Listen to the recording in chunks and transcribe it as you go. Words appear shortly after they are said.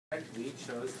We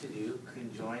chose to do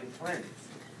conjoined twins.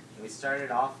 And we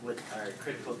started off with our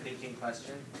critical thinking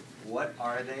question: what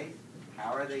are they?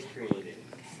 How are they created?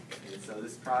 And so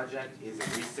this project is a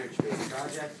research-based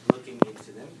project looking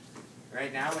into them.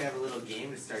 Right now we have a little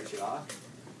game to start you off.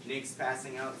 Nick's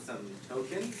passing out some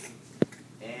tokens,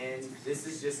 and this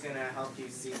is just going to help you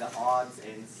see the odds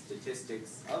and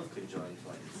statistics of conjoined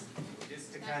twins.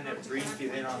 Just to kind of brief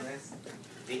you in on this,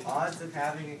 the odds of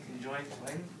having a conjoined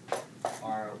twin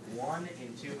are 1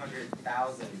 in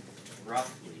 200,000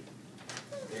 roughly.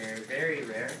 They're very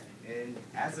rare, and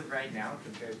as of right now,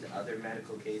 compared to other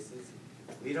medical cases,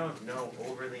 we don't know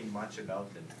overly much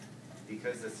about them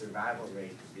because the survival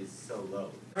rate is so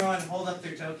low. Everyone hold up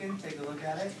their token, take a look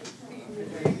at it.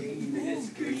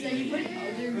 It's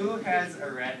green. Who has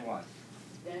a red one?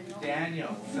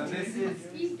 Daniel. So this is,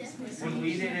 when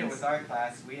we did it with our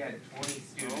class, we had 20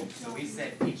 students, so we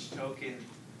said each token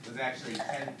was actually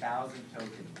 10,000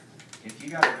 tokens. If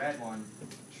you got a red one,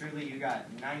 truly you got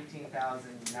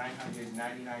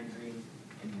 19,999 green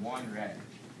and 1 red.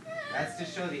 That's to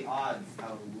show the odds,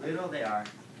 how little they are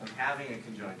of having a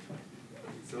conjoined twin.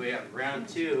 So we have round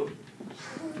 2.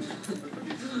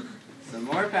 Some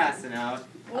more passing out.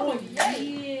 Oh,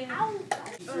 yay!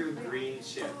 Through green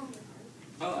chip.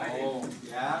 Oh,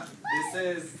 Yeah, this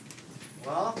is,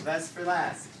 well, best for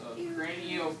last. So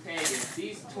craniopagus.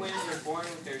 These twins are born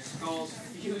with their skulls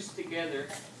fused together,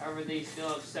 however they still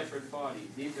have separate bodies.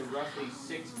 These are roughly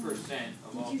 6%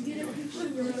 of all conjoined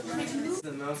twins.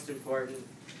 The most important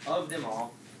of them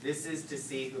all, this is to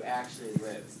see who actually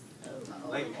lives.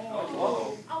 Like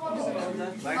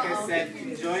I said,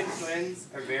 conjoined twins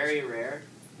are very rare,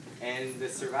 and the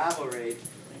survival rate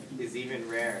is even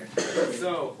rarer.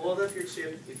 So, hold up your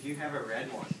chip if you have a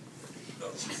red one. I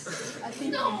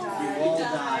think You all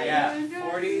die. Yeah,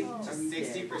 40 to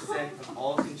 60% of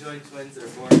all conjoined twins are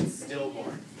born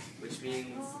stillborn, which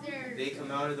means they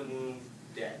come out of the womb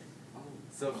dead.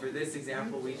 So for this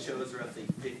example, we chose roughly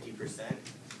 50%,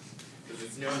 because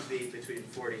it's known to be between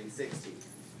 40 and 60.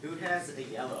 Who has a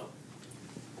yellow?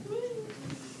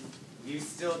 You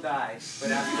still die,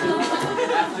 but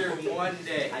after 1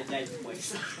 day. I died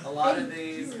twice. A lot of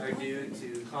these are due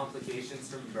to complications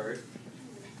from birth,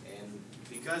 and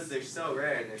because they're so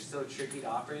rare and they're so tricky to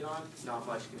operate on, not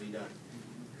much can be done.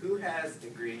 Who has the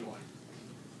green one?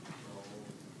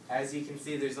 As you can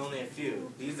see, there's only a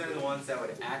few. These are the ones that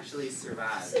would actually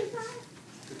survive.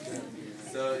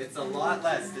 So it's a lot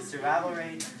less. The survival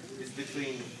rate is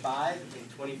between 5 and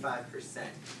 25%.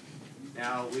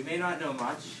 Now, we may not know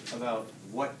much about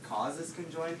what causes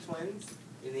conjoined twins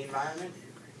in the environment,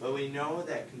 but we know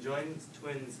that conjoined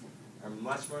twins are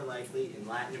much more likely in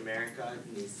Latin America,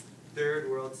 in these third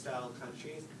world style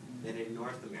countries, than in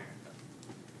North America.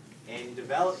 And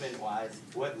development-wise,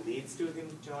 what leads to a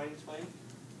conjoined twin?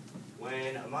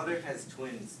 When a mother has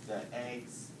twins, the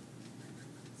eggs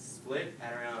split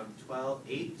at around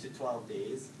 8 to 12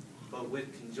 days, but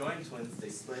with conjoined twins, they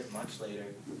split much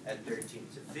later at 13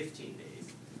 to 15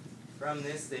 days. From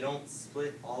this, they don't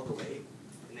split all the way,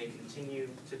 and they continue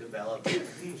to develop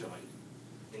conjoined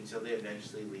until they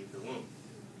eventually leave the womb.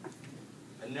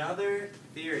 Another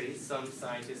theory some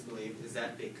scientists believe is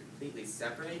that they completely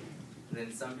separate and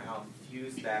then somehow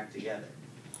fuse back together.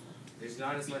 There's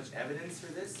not as much evidence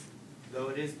for this, though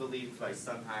it is believed by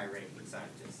some high-ranking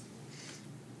scientists.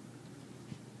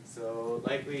 So,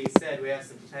 like we said, we have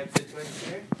some types of twins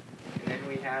here, and then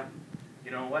we have,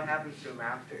 what happens to them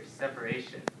after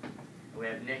separation. We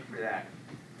have Nick for that.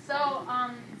 So,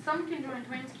 some conjoined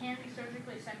twins can be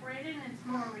surgically separated, and it's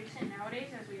more recent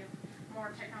nowadays as we have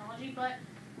more technology, but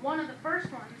one of the first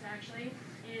ones, actually,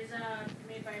 is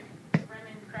made by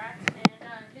Raymond Kratz,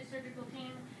 and his surgical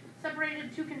team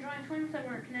separated 2 conjoined twins that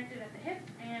were connected at the hip,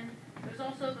 and it was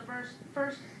also the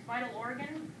first vital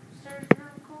organ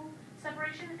surgical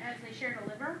separation, as they shared a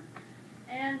liver.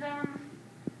 And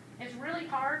it's really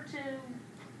hard to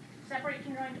separate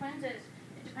conjoined twins, as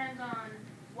it depends on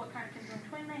what kind of conjoined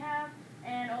twin they have,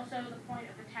 and also the point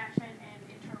of attachment and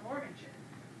internal organ share.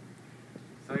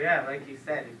 So yeah, like you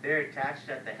said, if they're attached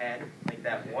at the head, like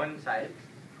that one type,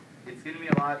 it's going to be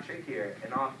a lot trickier,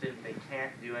 and often they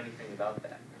can't do anything about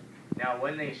that. Now,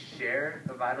 when they share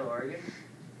a vital organ,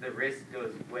 the risk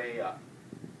goes way up.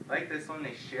 Like this one,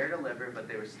 they shared a liver, but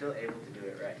they were still able to do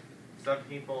it right. Some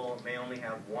people may only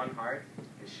have one heart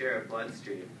and share a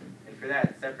bloodstream, and for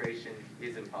that, separation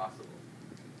is impossible.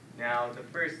 Now, the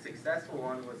first successful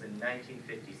one was in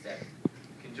 1957.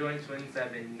 Conjoined twins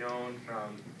have been known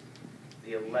from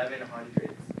the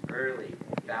 1100s, early,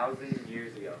 thousands of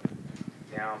years ago.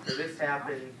 Now, for this to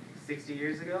happen 60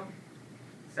 years ago,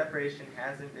 separation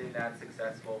hasn't been that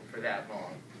successful for that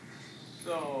long.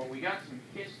 So we got some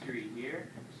history here.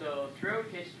 So throughout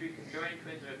history, conjoined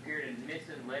twins have appeared in myths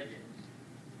and legends.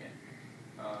 Okay,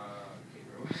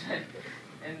 where was that?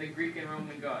 And the Greek and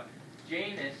Roman god.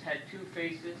 Janus had two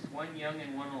faces, one young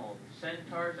and one old.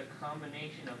 Centaurs, a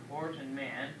combination of horse and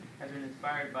man, have been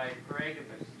inspired by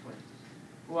Paragabus twins,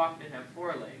 who often have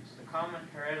four legs. The common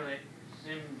heraldic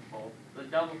symbol, the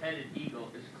double-headed eagle,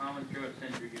 is common throughout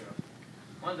Central Europe.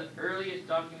 One of the earliest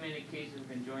documented cases of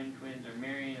conjoined twins are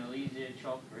Mary and Elysia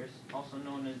Chalkris, also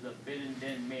known as the Bidden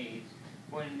Den Maids,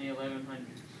 born in the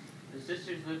 1100s. The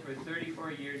sisters lived for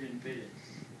 34 years in Bidden,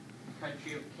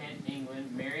 country of Kent,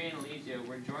 England. Mary and Elysia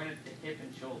were joined at the hip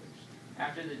and shoulders.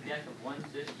 After the death of one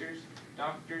sister,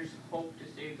 doctors hoped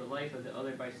to save the life of the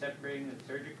other by separating them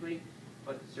surgically,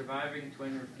 but the surviving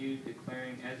twin refused,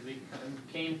 declaring, "As we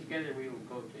came together, we will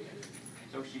go together."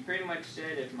 So she pretty much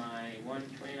said, if my one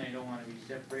twin, I don't want to be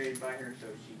separated by her, so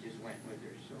she just went with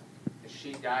her. So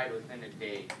She died within a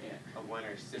day yeah. of when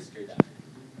her sister died.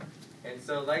 And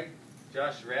so, like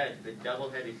Josh read, the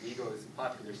double-headed eagle is a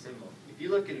popular symbol. If you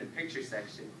look in the picture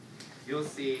section, you'll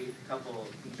see a couple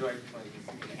conjoined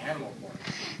twins in animal form.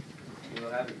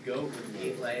 You'll have a goat with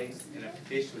 8 legs and a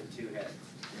fish with 2 heads.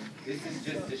 This is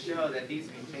just to show that these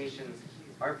mutations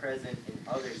are present in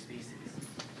other species.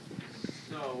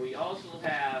 So we also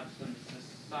have some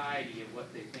society of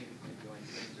what they think of conjoined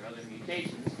twins or other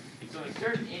mutations. So in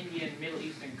certain Indian and Middle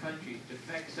Eastern countries,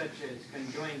 defects such as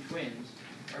conjoined twins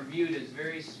are viewed as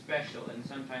very special and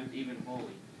sometimes even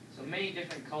holy. So many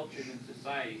different cultures and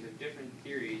societies have different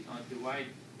theories on to why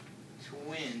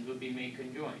twins would be made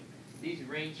conjoined. These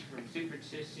range from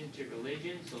superstition to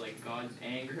religion, so like God's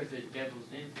anger, the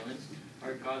devil's influence,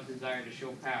 or God's desire to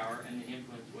show power, and the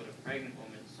influence what a pregnant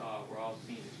woman saw were all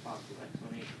seen as possible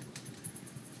explanations.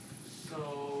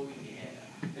 So, yeah.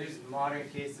 There's modern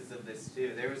cases of this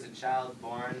too. There was a child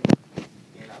born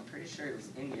in, I'm pretty sure it was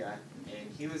India, and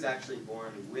he was actually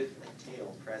born with a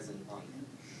tail present on him.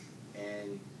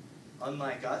 And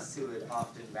unlike us, who would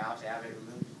often vow to have it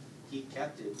removed, he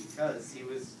kept it because he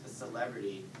was a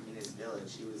celebrity in his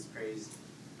village. He was praised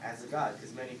as a god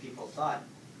because many people thought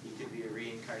he could be a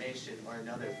reincarnation or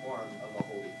another form of a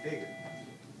holy figure.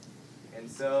 And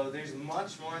so there's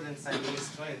much more than Siamese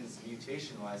twins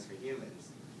mutation-wise for humans.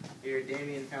 Here,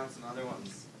 Damien found some other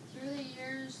ones. Through the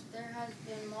years, there has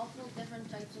been multiple different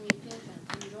types of mutations.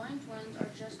 Conjoined twins are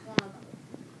just one of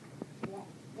them.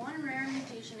 One rare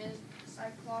mutation is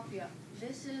cyclopia.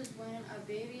 This is when a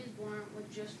baby is born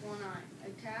with just one eye.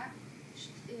 Attached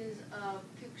is a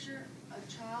picture of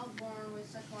a child born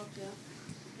with cyclopia.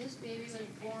 This baby was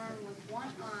born with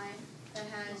one eye that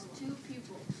has 2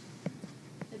 pupils.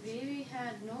 The baby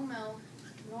had no mouth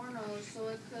nor nose, so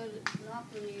it could not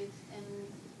breathe, and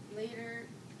later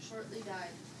shortly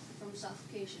died from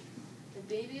suffocation. The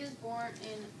baby is born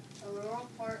in a rural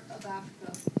part of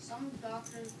Africa. Some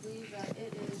doctors believe that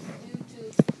it is due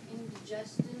to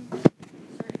indigesting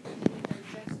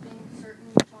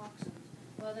certain toxins,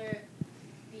 whether it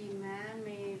be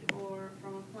man-made or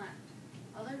from a plant.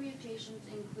 Other mutations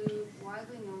include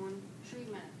widely known tree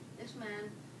man. This man,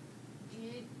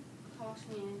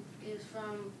 Cosmian, is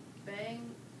from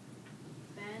Bandung,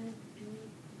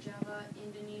 Java,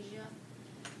 Indonesia.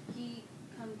 He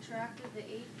contracted the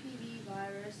HPV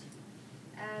virus.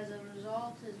 As a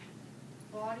result, his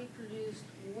body produced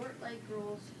wart-like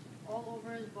growths all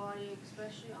over his body,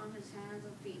 especially on his hands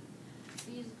and feet.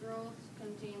 These growths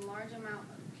contain large amount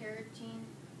of keratin,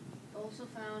 also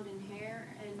found in hair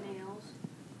and nails.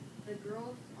 The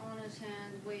growth on his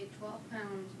hand weighed 12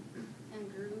 pounds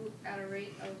and grew at a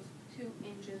rate of 2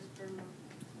 inches per month.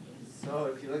 So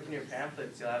if you look in your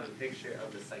pamphlets, you'll have a picture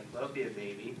of the cyclopia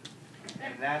baby,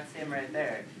 and that's him right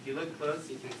there. If you look close,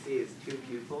 you can see his 2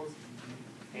 pupils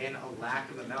and a lack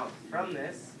of a mouth. From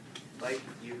this, like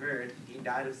you heard, he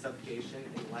died of suffocation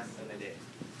in less than a day.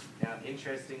 Now,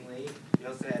 interestingly, he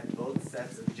also had both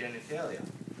sets of genitalia,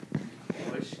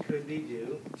 which could be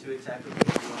due to a type of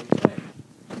conjoined twin.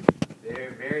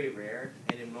 They're very rare,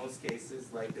 and in most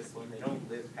cases, like this one, they don't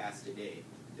live past a day.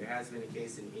 There has been a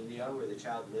case in India where the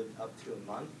child lived up to a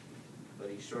month, but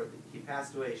he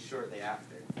passed away shortly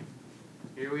after.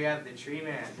 Here we have the tree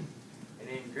man, and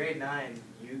in grade 9,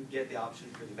 you get the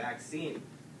option for the vaccine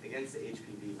against the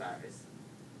HPV virus.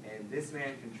 And this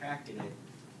man contracted it,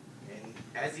 and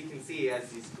as you can see, he has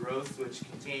these growths which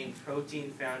contain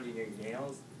protein found in your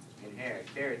nails and hair,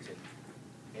 keratin.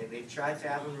 And they've tried to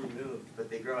have them removed, but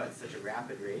they grow at such a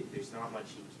rapid rate, there's not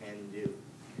much he can do.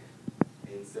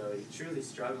 And so he truly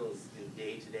struggles in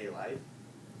day-to-day life.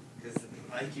 Because,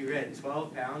 like you read,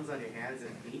 12 pounds on your hands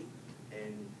and feet,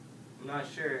 and I'm not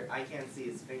sure, I can't see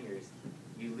his fingers.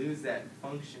 You lose that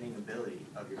functioning ability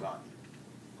of your body.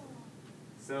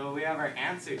 So we have our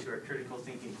answer to our critical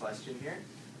thinking question here.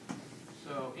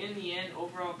 So, in the end,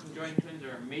 overall conjoined twins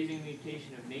are an amazing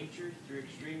mutation of nature. Through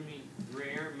extremely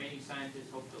rare, many scientists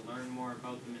hope to learn more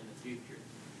about them in the future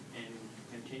and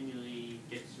continually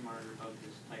get smarter about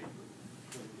this type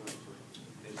of conjoined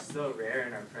twins. They're so rare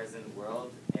in our present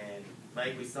world, and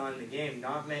like we saw in the game,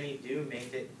 not many do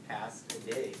make it past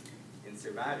a day in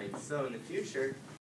surviving. So in the future,